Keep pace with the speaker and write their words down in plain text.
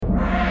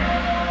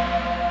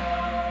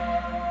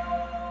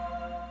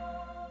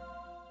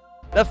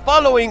The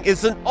following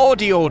is an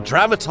audio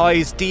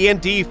dramatized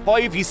D&D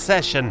 5e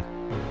session,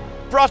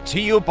 brought to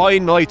you by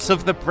Knights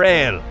of the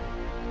Braille.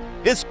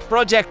 This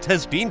project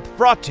has been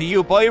brought to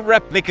you by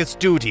Replica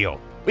Studio,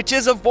 which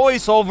is a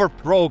voiceover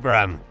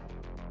program.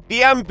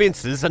 The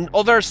ambiences and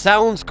other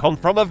sounds come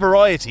from a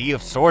variety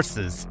of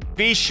sources.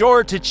 Be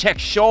sure to check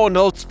show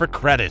notes for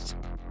credit.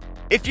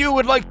 If you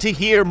would like to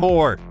hear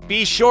more,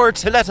 be sure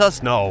to let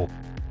us know.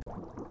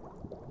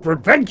 For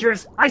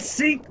adventures I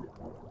seek,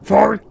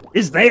 for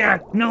is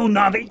there no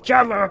not each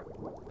other.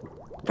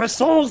 For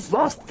souls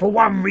lost for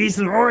one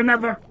reason or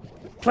another,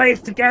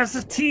 placed together as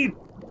a team.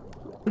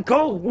 The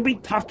goal will be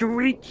tough to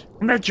reach,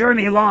 and the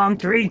journey long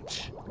to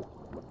reach.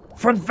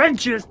 For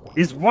adventures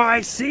is what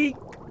I seek.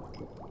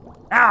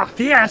 Ah,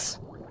 yes,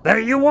 there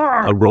you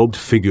are. A robed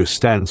figure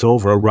stands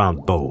over a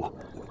round bowl,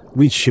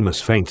 which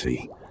shimmers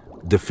faintly.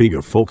 The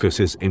figure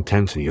focuses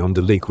intently on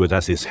the liquid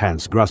as his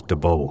hands grasp the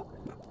bowl,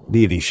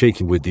 nearly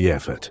shaking with the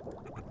effort.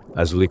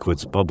 As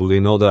liquids bubble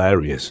in other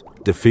areas,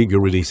 the figure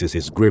releases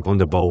his grip on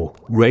the bowl,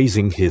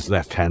 raising his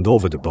left hand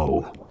over the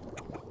bowl.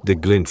 The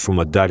glint from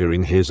a dagger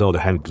in his other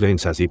hand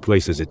glints as he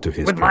places it to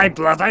his With my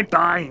blood I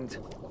bind.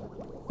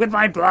 With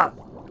my blood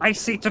I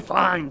seek to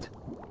find.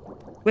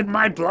 With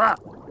my blood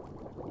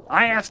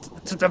I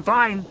ask to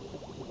divine.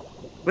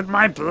 With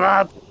my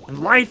blood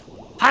and life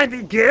I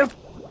will give.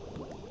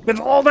 With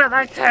all that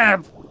I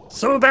have,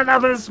 so that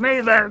others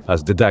may live.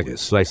 As the dagger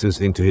slices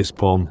into his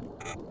palm,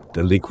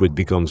 the liquid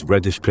becomes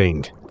reddish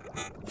pink.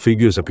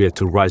 Figures appear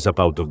to rise up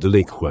out of the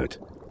liquid.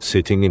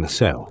 Sitting in a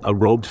cell, a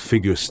robed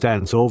figure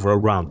stands over a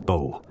round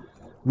bowl,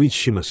 which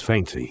shimmers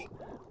faintly.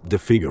 The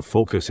figure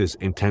focuses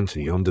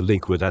intently on the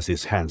liquid as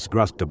his hands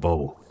grasp the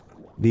bowl,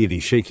 nearly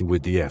shaking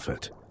with the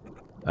effort.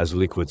 As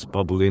liquids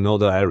bubble in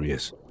other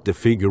areas, the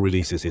figure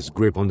releases his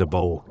grip on the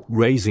bowl,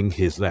 raising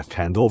his left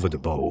hand over the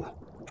bowl.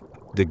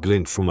 The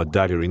glint from a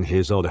dagger in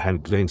his other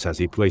hand glints as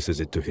he places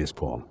it to his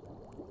palm.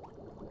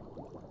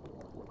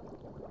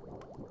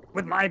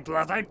 With my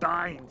blood I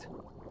bind.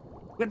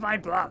 With my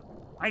blood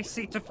I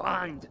seek to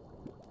find.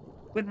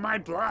 With my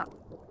blood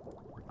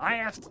I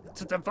ask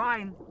to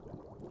divine.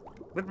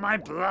 With my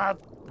blood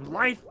and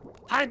life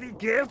I will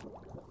give.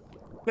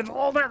 With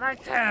all that I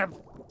have,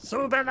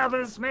 so that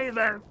others may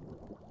live.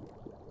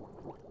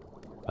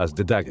 As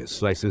the dagger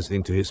slices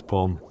into his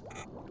palm,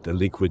 the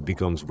liquid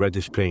becomes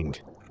reddish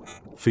pink.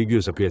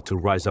 Figures appear to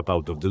rise up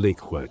out of the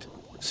liquid,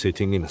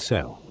 sitting in a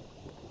cell.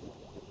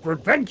 For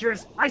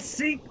adventures I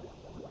seek,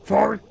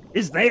 for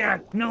is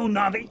there no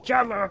not each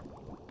other.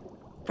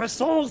 For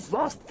souls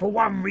lost for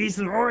one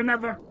reason or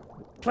another,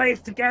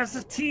 placed together as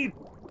a team.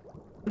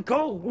 The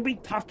goal will be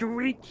tough to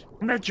reach,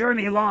 and the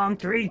journey long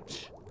to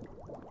reach.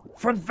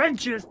 For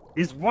adventures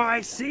is what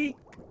I seek.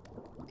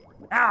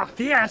 Ah,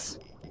 yes,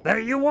 there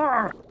you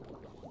are.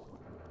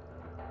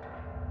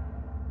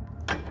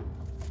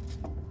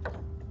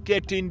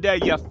 Get in there,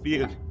 you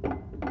fool.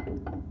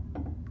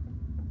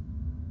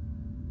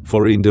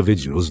 Four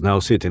individuals now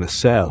sit in a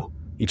cell,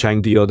 each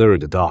eyeing the other in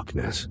the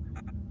darkness.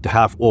 The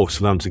half-orc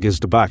slumps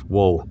against the back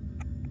wall.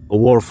 A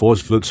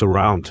warforged floats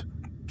around,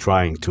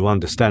 trying to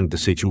understand the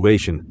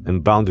situation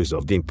and boundaries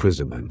of the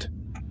imprisonment.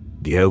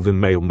 The elven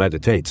male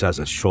meditates as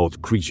a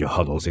short creature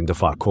huddles in the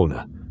far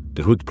corner,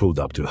 the hood pulled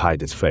up to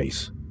hide its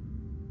face.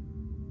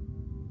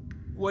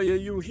 Why are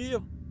you here?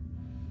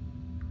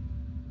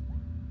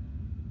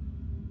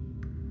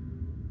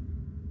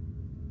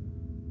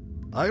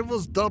 I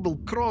was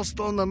double-crossed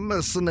on a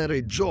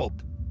mercenary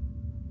job.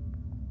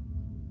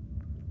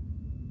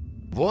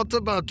 What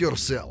about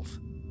yourself?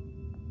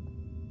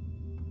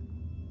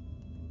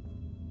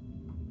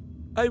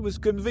 I was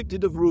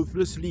convicted of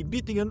ruthlessly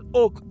beating an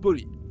orc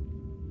bully.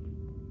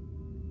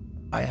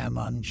 I am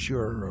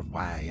unsure of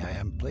why I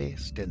am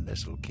placed in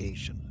this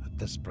location at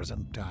this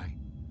present time.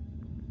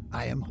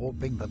 I am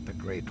hoping that the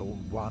Great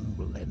Old One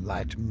will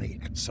enlighten me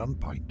at some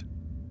point.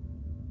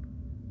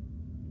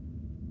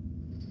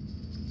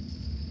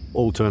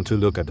 All turn to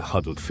look at the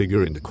huddled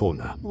figure in the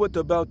corner. What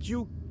about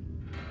you?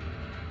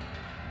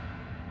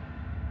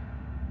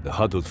 The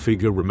huddled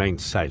figure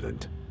remains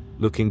silent,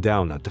 looking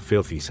down at the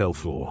filthy cell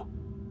floor.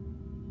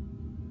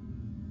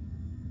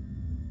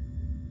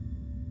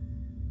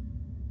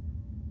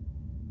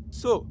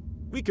 So,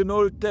 we can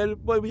all tell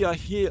why we are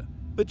here,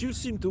 but you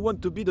seem to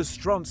want to be the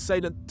strong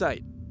silent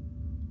type.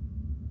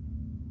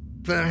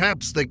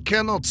 Perhaps they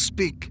cannot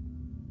speak.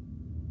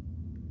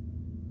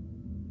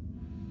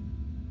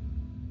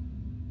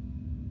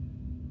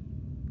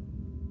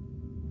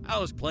 I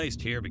was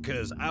placed here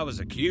because I was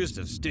accused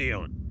of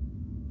stealing.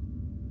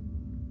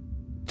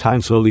 Time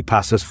slowly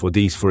passes for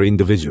these four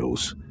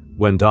individuals,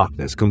 when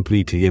darkness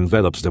completely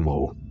envelops them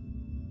all.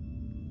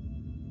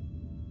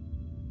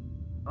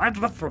 I'd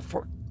look for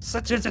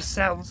such as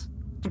yourselves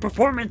to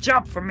perform a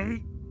job for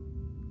me.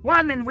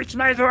 One in which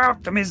neither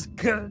outcome is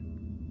good,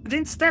 but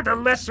instead a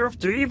lesser of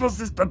two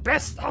evils is the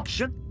best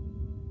option.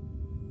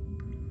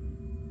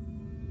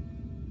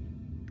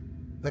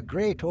 The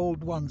Great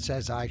Old One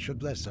says I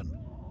should listen.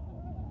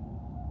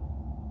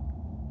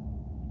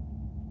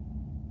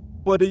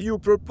 What are you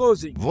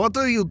proposing? What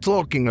are you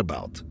talking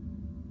about?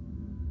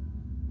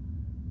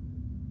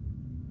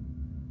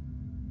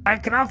 I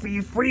can offer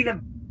you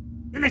freedom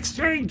in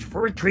exchange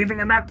for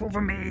retrieving an apple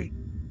for me.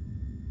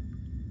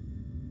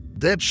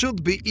 That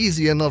should be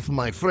easy enough,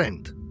 my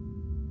friend.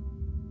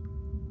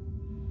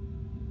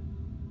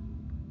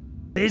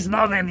 It is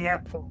not any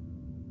apple,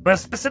 but a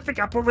specific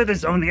apple that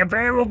is only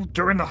available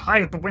during the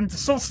height of the winter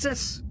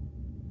solstice.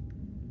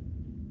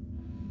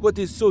 What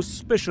is so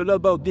special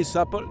about this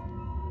apple?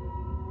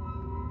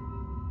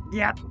 The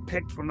apple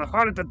picked from the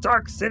heart of the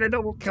Dark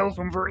Citadel will kill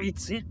from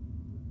Veritzi.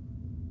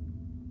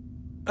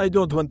 I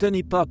don't want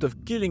any part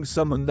of killing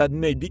someone that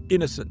may be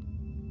innocent.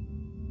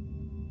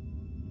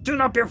 Do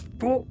not be a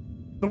fool.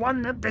 The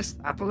one that this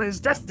apple is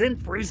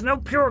destined for is no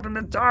purer than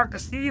the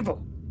darkest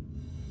evil.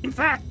 In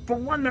fact, for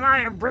one that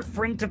I am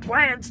referring to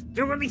plans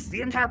to release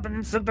the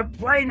inhabitants of the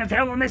plane of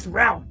hell in this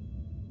realm.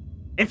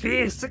 If he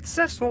is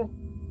successful,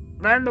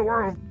 then the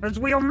world, as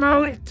we all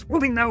know it, will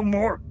be no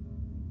more.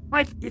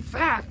 In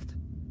fact,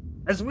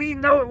 as we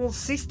know it will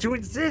cease to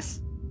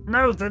exist.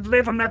 Those that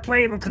live on that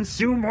plane will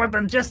consume more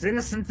than just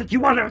innocents that you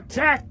want to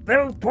attack,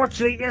 though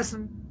fortunately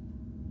isn't.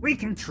 We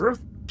can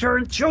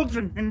turn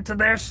children into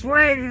their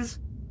slaves,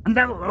 and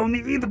that will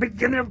only be the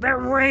beginning of their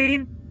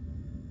reign.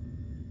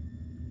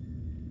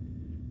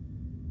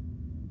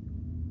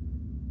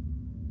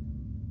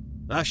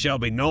 I shall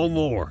be no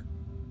more,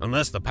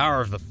 unless the power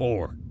of the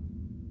four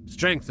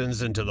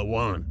strengthens into the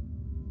one,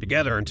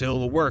 together until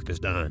the work is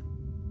done.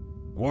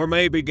 Or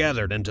may be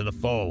gathered into the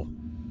full,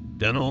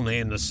 done only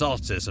in the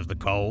solstice of the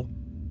cold.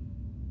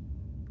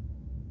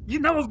 You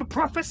know of the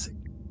prophecy?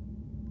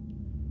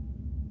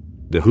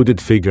 The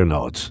hooded figure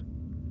nods.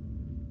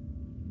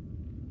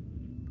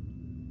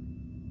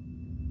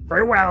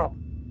 Very well.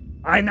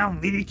 I now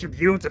need each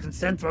of you to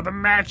consent to the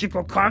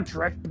magical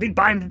contract to be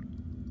binding.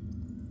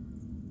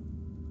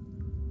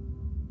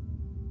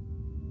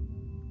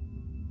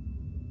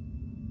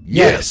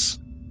 Yes.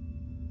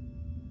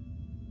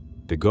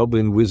 The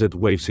goblin wizard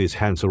waves his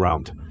hands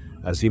around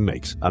as he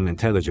makes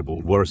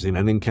unintelligible words in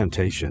an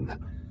incantation.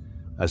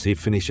 As he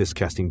finishes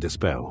casting the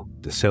spell,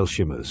 the cell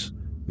shimmers,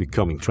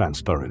 becoming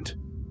transparent.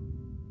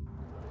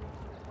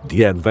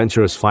 The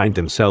adventurers find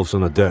themselves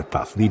on a dirt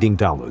path leading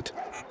downward.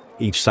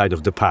 Each side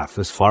of the path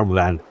is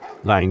farmland,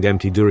 lying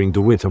empty during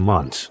the winter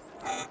months.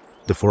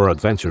 The four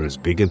adventurers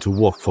begin to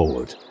walk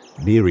forward,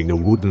 nearing a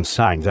wooden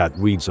sign that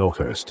reads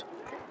Oakhurst.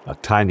 A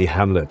tiny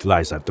hamlet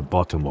lies at the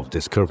bottom of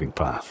this curving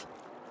path.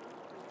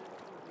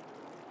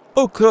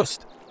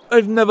 Oakhurst.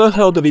 I've never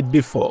heard of it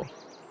before.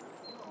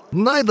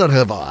 Neither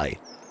have I.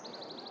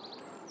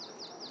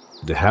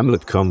 The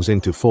hamlet comes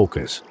into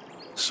focus.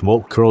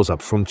 Smoke curls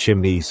up from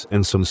chimneys,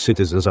 and some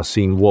citizens are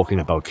seen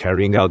walking about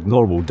carrying out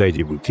normal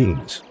daily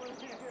routines.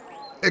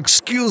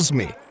 Excuse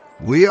me.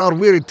 We are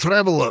weary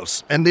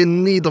travelers and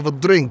in need of a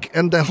drink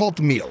and a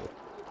hot meal.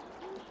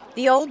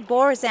 The Old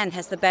Boar's End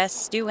has the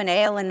best stew and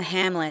ale in the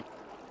hamlet.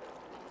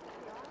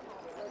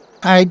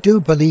 I do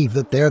believe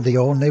that they're the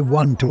only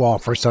one to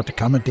offer such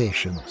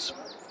accommodations.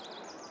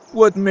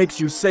 What makes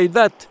you say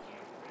that?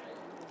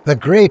 The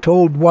Great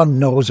Old One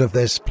knows of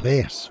this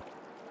place.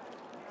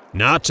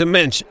 Not to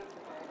mention,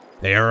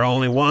 they are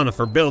only one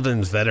for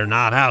buildings that are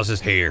not houses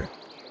here.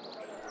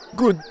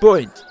 Good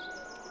point.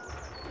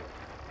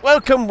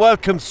 Welcome,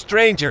 welcome,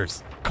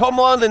 strangers. Come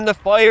on in, the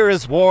fire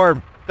is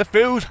warm, the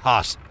food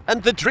hot,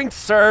 and the drink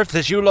served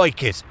as you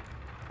like it.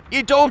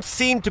 You don't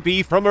seem to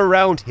be from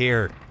around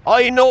here.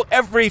 I know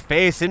every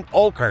face in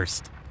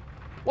Oakhurst.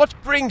 What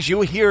brings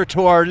you here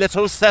to our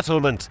little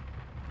settlement?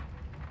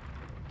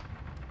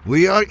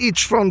 We are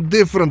each from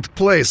different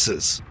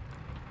places.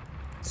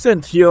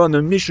 Sent here on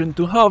a mission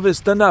to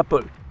harvest an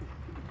apple.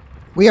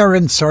 We are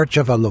in search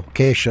of a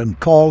location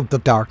called the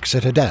Dark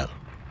Citadel.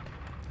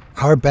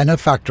 Our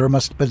benefactor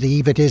must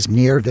believe it is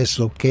near this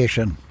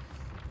location.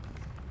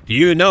 Do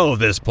you know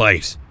this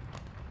place?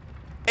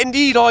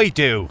 Indeed I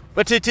do,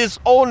 but it is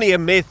only a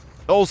myth,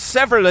 though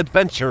several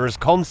adventurers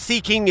come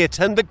seeking it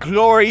and the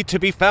glory to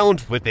be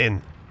found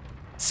within.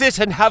 Sit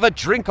and have a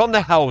drink on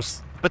the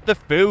house, but the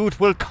food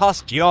will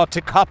cost you to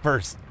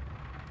coppers.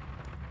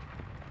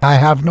 I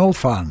have no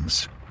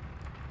funds.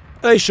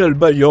 I shall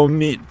buy your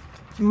meal,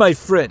 my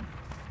friend.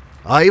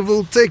 I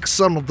will take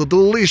some of the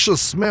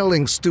delicious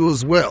smelling stew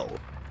as well.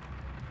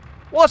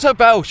 What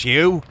about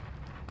you?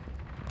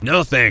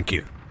 No thank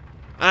you.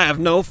 I have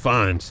no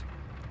funds.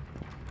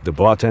 The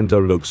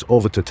bartender looks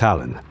over to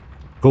Talon,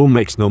 who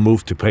makes no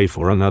move to pay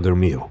for another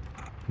meal.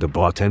 The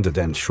bartender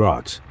then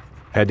shrugs,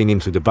 heading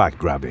into the back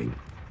grabbing.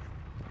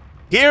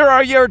 Here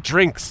are your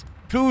drinks.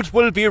 Food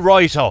will be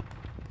right up.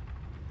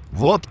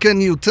 What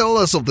can you tell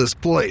us of this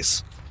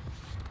place?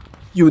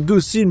 You do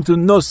seem to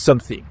know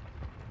something.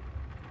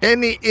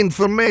 Any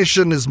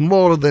information is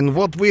more than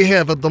what we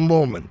have at the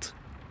moment.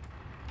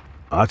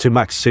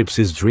 Artimax sips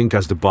his drink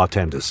as the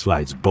bartender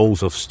slides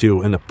bowls of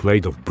stew and a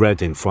plate of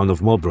bread in front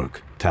of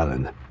Modbrooke,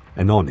 Talon,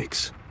 and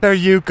Onyx. There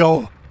you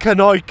go. Can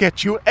I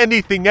get you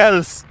anything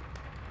else?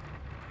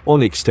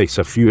 Onyx takes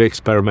a few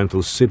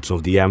experimental sips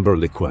of the amber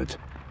liquid,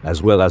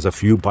 as well as a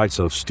few bites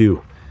of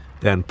stew,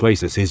 then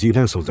places his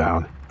utensil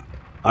down.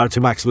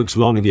 Artimax looks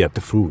longingly at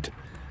the food,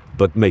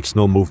 but makes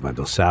no movement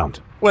or sound.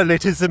 Well,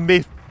 it is a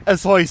myth,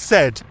 as I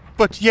said,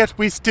 but yet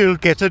we still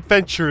get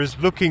adventurers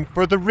looking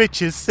for the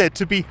riches said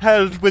to be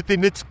held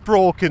within its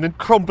broken and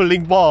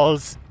crumbling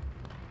walls.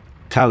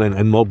 Talon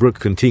and Mobruk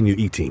continue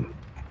eating.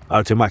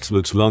 Artemax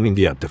looks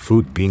longingly at the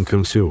food being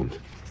consumed.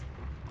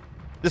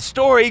 The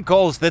story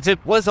goes that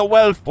it was a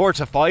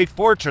well-fortified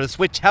fortress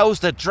which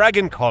housed a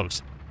dragon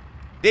cult.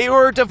 They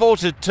were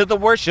devoted to the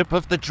worship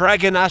of the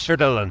dragon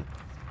Ashardallan.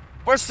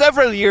 For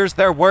several years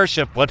their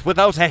worship went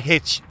without a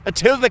hitch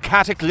until the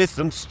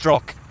cataclysm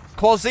struck,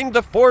 causing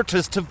the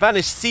fortress to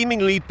vanish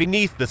seemingly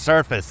beneath the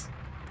surface.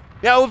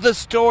 Now the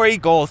story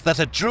goes that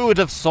a druid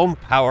of some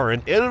power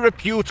and ill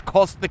repute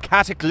caused the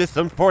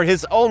cataclysm for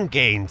his own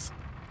gains.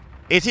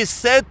 It is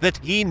said that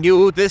he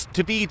knew this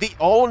to be the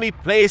only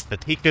place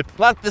that he could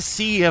plant the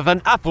seed of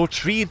an apple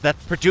tree that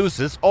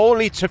produces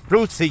only 2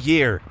 fruits a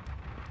year,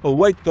 A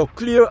white or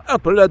clear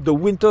apple at the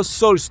winter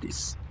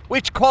solstice.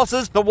 which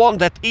causes the one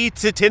that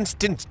eats it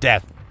instant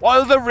death,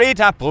 while the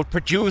red apple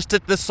produced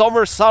at the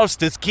summer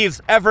solstice gives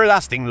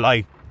everlasting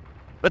life.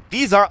 But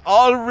these are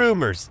all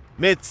rumours,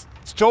 myths,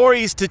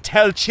 stories to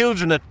tell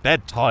children at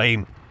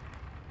bedtime.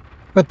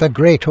 But the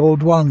Great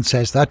Old One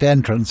says that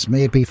entrance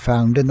may be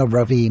found in the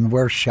ravine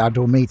where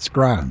shadow meets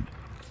ground.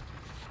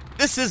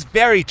 This is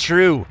very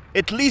true,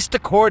 at least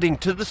according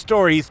to the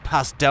stories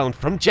passed down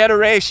from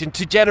generation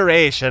to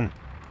generation.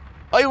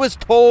 I was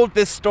told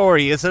this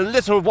story is a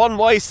little one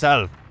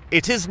myself.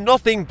 It is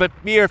nothing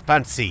but mere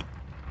fancy.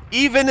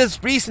 Even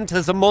as recent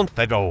as a month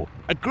ago,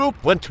 a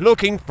group went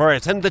looking for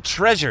it and the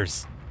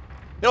treasures.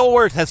 No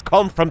word has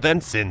come from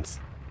them since.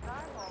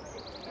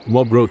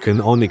 Mobruk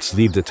and Onyx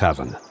leave the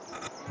tavern.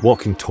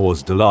 Walking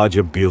towards the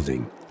larger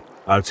building,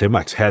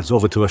 Artemax heads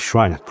over to a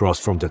shrine across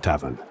from the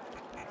tavern.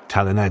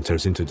 Talon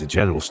enters into the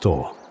general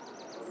store.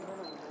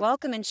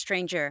 Welcome in,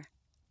 stranger.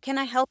 Can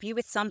I help you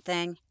with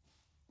something?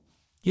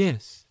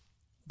 Yes.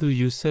 Do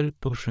you sell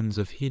potions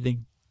of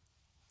healing?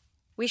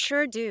 We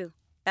sure do.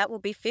 That will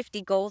be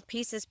 50 gold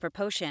pieces per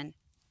potion.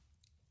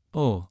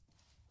 Oh,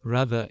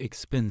 rather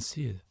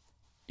expensive,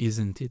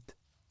 isn't it?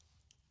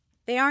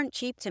 They aren't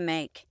cheap to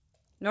make,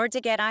 nor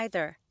to get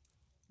either.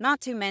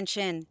 Not to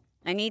mention,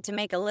 I need to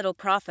make a little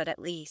profit at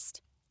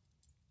least.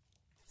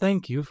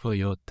 Thank you for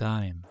your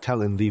time.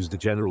 Talon leaves the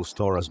general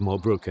store as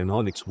Mobruk and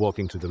Onyx walk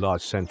into the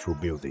large central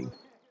building.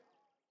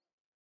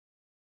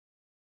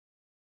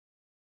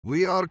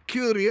 We are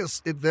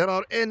curious if there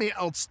are any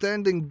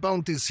outstanding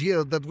bounties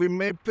here that we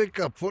may pick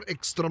up for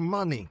extra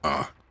money.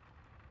 I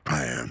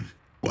am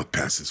what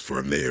passes for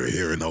a mayor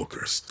here in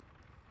Oakhurst.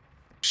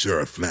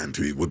 Sheriff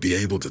Landry would be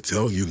able to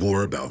tell you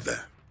more about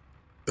that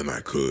than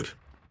I could.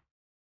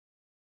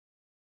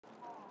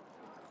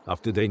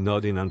 After they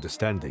nod in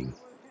understanding,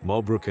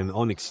 Mobruk and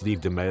Onyx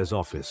leave the mayor's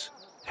office,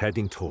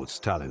 heading towards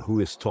Talon, who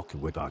is talking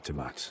with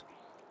Artemax.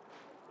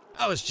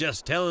 I was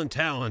just telling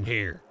Talon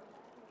here,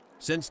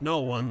 since no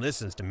one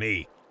listens to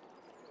me,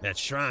 that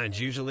shrines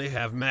usually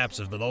have maps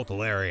of the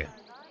local area.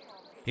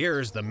 Here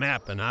is the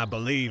map, and I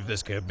believe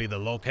this could be the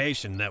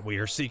location that we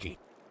are seeking.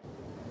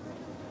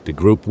 The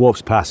group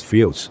walks past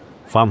fields,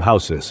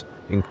 farmhouses,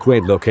 and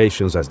quaint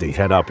locations as they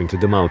head up into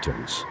the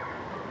mountains.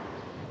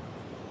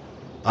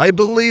 I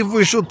believe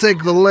we should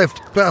take the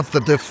left path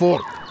at the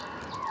fort.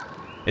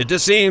 It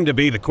does seem to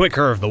be the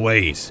quicker of the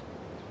ways.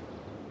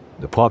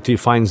 The party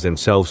finds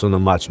themselves on a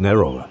much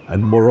narrower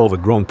and more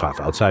overgrown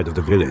path outside of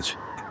the village.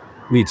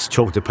 Weeds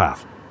choke the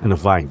path, and a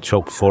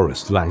vine-choked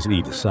forest lines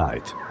either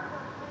side.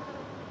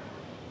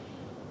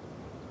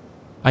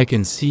 I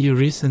can see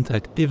recent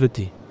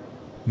activity,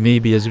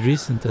 maybe as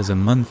recent as a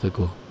month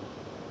ago.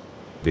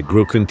 The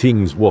group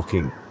continues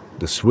walking,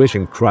 the swish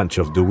and crunch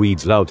of the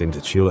weeds loud in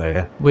the chill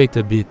air. Wait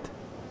a bit.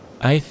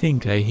 I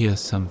think I hear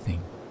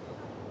something.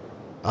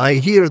 I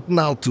hear it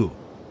now too.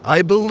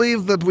 I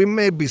believe that we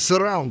may be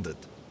surrounded.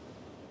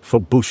 4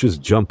 bushes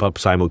jump up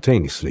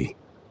simultaneously,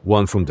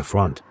 one from the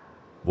front,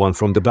 one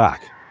from the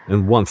back,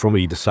 and one from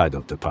either side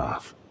of the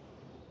path.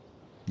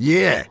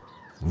 Yeah,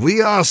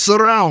 we are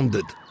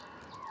surrounded.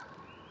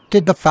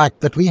 Did the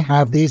fact that we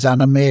have these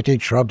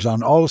animated shrubs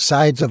on all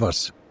sides of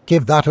us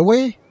give that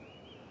away?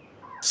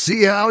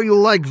 See how you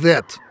like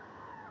that?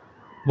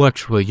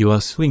 Watch where you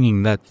are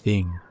swinging that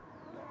thing.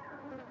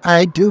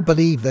 I do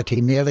believe that he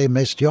nearly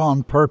missed you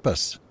on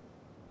purpose.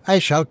 I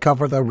shall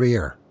cover the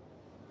rear.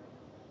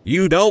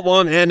 You don't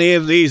want any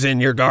of these in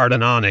your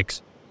garden,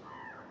 Onyx.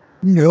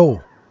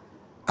 No,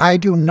 I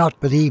do not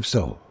believe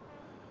so.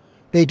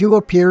 They do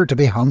appear to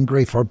be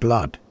hungry for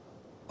blood,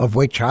 of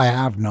which I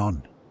have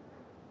none.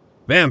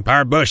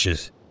 Vampire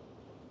bushes.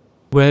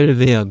 Well,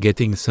 they are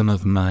getting some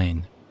of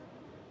mine.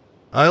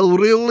 I'll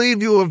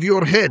relieve you of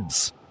your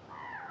heads.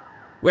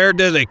 Where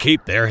do they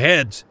keep their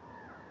heads?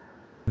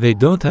 They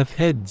don't have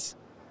heads.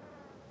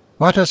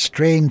 What a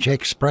strange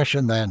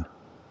expression, then.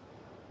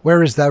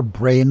 Where is their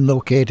brain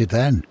located,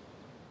 then?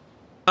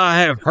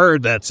 I have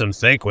heard that some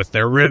think with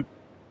their rib.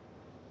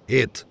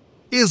 It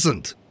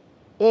isn't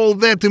all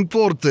that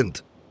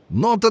important.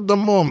 Not at the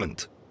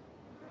moment.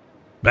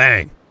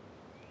 Bang.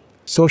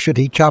 So should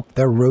he chop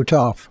their root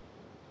off?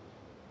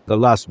 The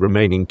last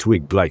remaining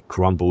twig blight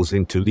crumbles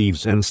into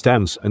leaves and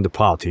stems, and the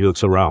party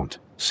looks around,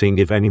 seeing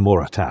if any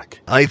more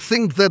attack. I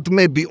think that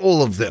may be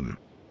all of them.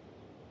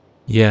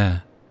 Yeah,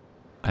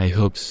 I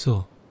hope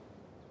so.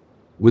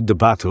 With the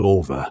battle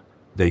over,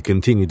 they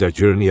continue their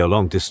journey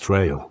along this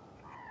trail.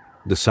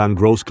 The sun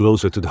grows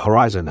closer to the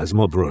horizon as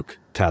Mobruk,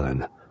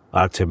 Talon,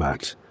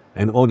 Artemax,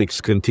 and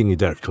Onyx continue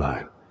their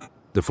climb.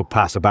 The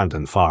past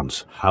abandoned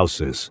farms,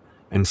 houses,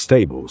 and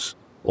stables,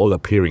 all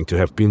appearing to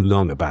have been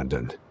long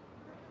abandoned.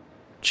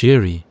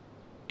 Cheery,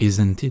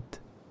 isn't it?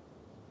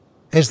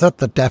 Is that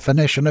the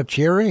definition of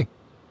cheery?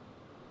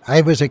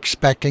 I was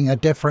expecting a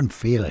different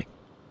feeling.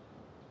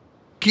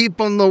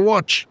 Keep on the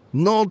watch.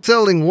 No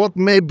telling what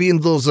may be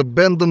in those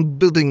abandoned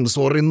buildings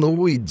or in the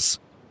weeds.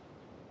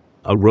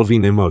 A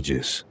ravine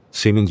emerges,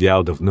 seemingly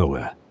out of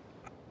nowhere.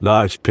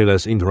 Large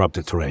pillars interrupt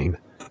the terrain.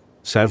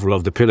 Several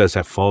of the pillars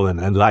have fallen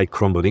and lie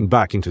crumbling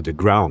back into the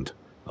ground,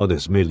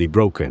 others merely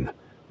broken,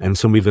 and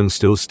some even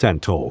still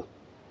stand tall.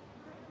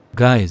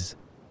 Guys,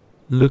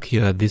 look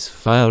here at this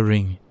fire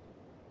ring.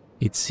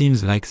 It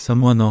seems like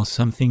someone or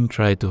something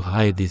tried to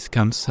hide this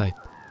campsite.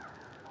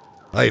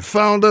 I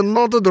found a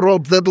knotted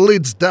rope that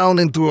leads down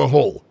into a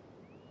hole.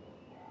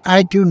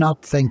 I do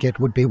not think it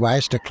would be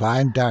wise to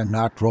climb down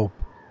that rope.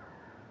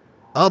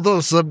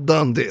 Others have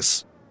done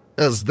this,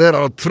 as there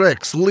are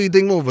tracks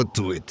leading over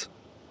to it.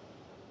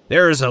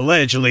 There is a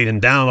ledge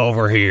leading down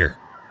over here.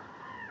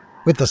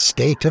 With the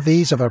state of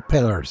these of our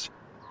pillars,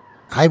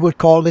 I would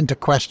call into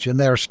question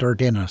their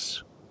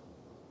sturdiness.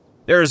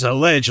 There is a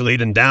ledge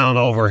leading down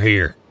over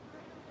here.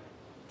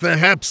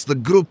 Perhaps the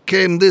group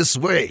came this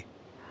way.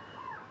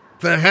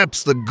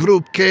 Perhaps the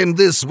group came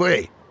this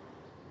way.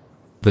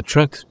 The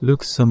tracks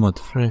look somewhat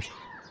fresh.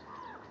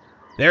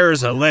 There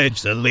is a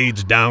ledge that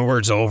leads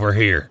downwards over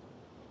here.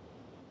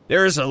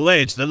 There is a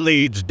ledge that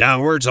leads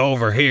downwards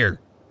over here.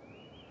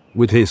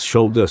 With his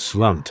shoulders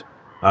slumped,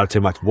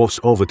 Artemax walks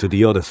over to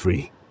the other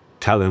three.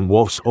 Talon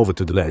walks over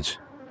to the ledge.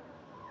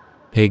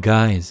 Hey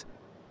guys,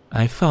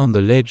 I found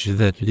a ledge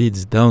that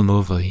leads down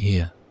over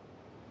here.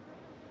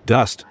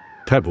 Dust,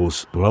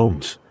 pebbles,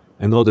 bones,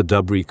 and other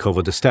debris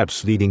cover the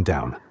steps leading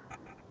down.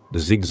 The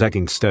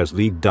zigzagging stairs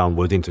lead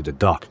downward into the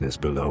darkness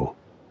below.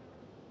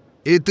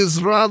 It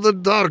is rather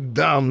dark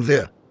down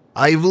there.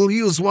 I will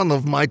use one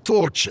of my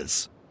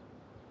torches.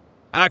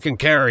 I can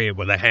carry it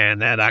with a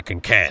hand that I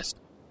can cast.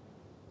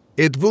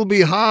 It will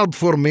be hard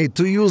for me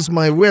to use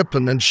my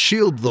weapon and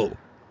shield, though,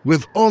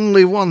 with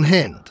only one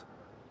hand.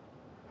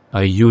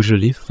 I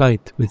usually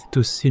fight with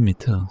 2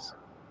 scimitars.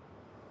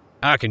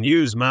 I can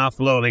use my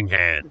floating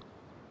hand.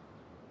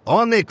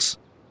 Onyx,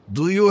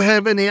 do you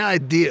have any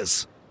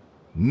ideas?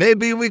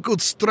 Maybe we could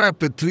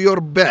strap it to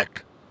your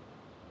back.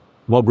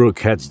 Mobruk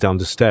heads down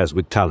the stairs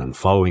with Talon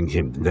following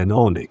him, then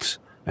Onyx,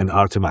 and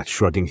Artemax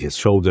shrugging his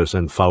shoulders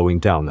and following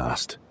down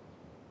last.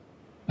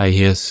 I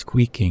hear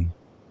squeaking.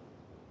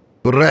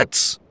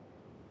 Rats!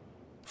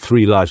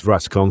 3 large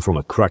rats come from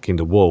a crack in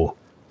the wall,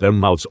 their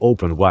mouths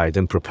open wide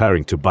and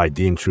preparing to bite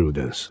the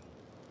intruders.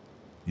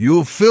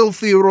 You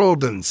filthy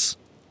rodents!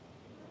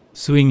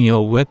 Swing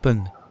your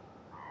weapon.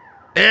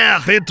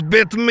 It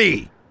bit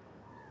me!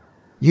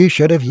 You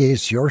should have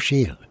used your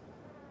shield.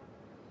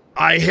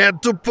 I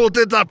had to put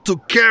it up to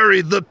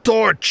carry the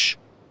torch!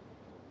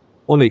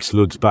 Onyx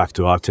looks back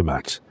to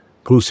Artemax,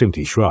 who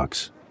simply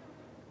shrugs.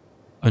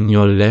 On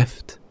your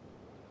left?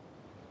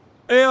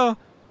 Yeah,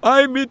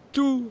 I'm it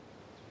too.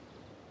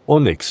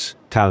 Onyx,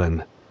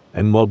 Talon,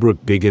 and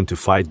Mobruk begin to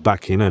fight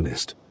back in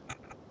earnest.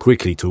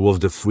 Quickly 2 of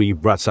the 3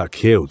 brats are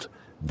killed,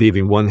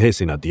 leaving one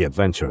hissing at the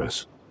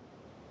adventurers.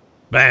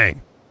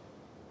 Bang!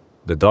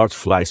 The dart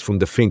flies from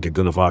the finger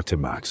gun of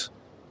Artemax.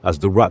 As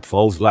the rat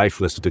falls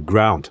lifeless to the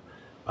ground,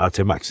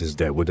 Artemax is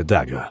there with a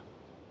dagger.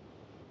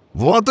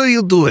 What are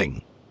you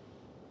doing?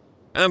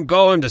 I'm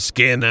going to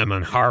skin them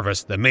and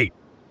harvest the meat.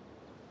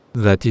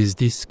 That is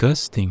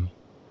disgusting.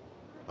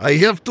 I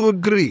have to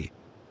agree.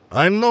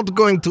 I'm not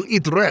going to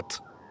eat rat.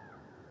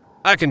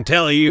 I can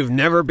tell you've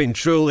never been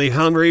truly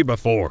hungry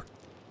before.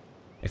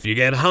 If you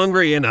get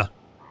hungry enough,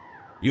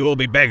 you will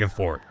be begging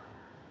for it.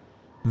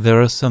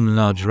 There are some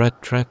large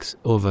rat tracks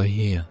over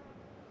here.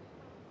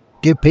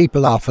 Do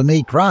people often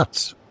eat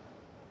rats?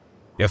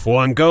 If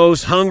one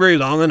goes hungry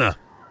long enough,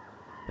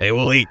 they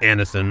will eat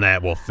anything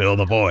that will fill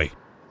the void.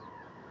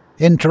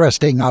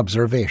 Interesting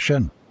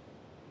observation.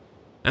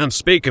 I'm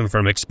speaking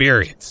from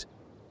experience.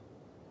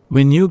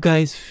 When you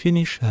guys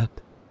finish that,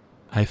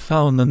 I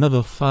found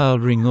another fire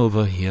ring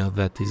over here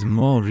that is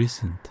more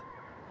recent.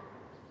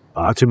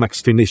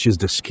 Artemax finishes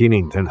the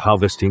skinning and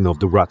harvesting of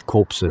the rat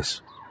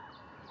corpses.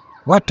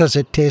 What does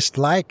it taste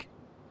like?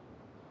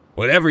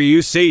 Whatever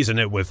you season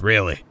it with,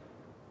 really.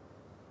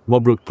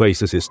 Mobruk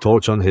places his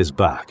torch on his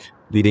back,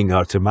 leading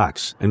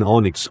Artemax and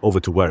Onyx over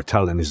to where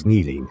Talon is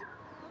kneeling.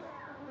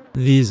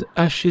 These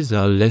ashes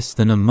are less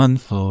than a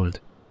month old.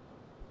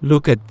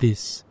 Look at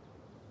this.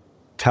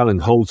 Talon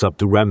holds up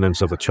the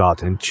remnants of a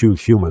charred and chewed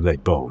human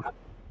leg bone.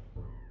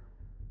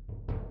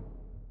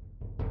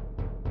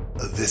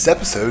 This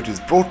episode is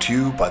brought to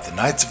you by the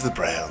Knights of the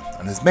Braille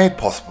and is made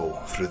possible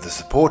through the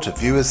support of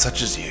viewers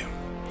such as you.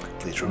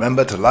 Please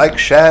remember to like,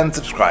 share and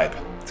subscribe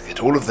to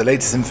get all of the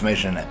latest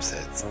information and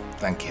episodes.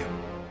 Thank you.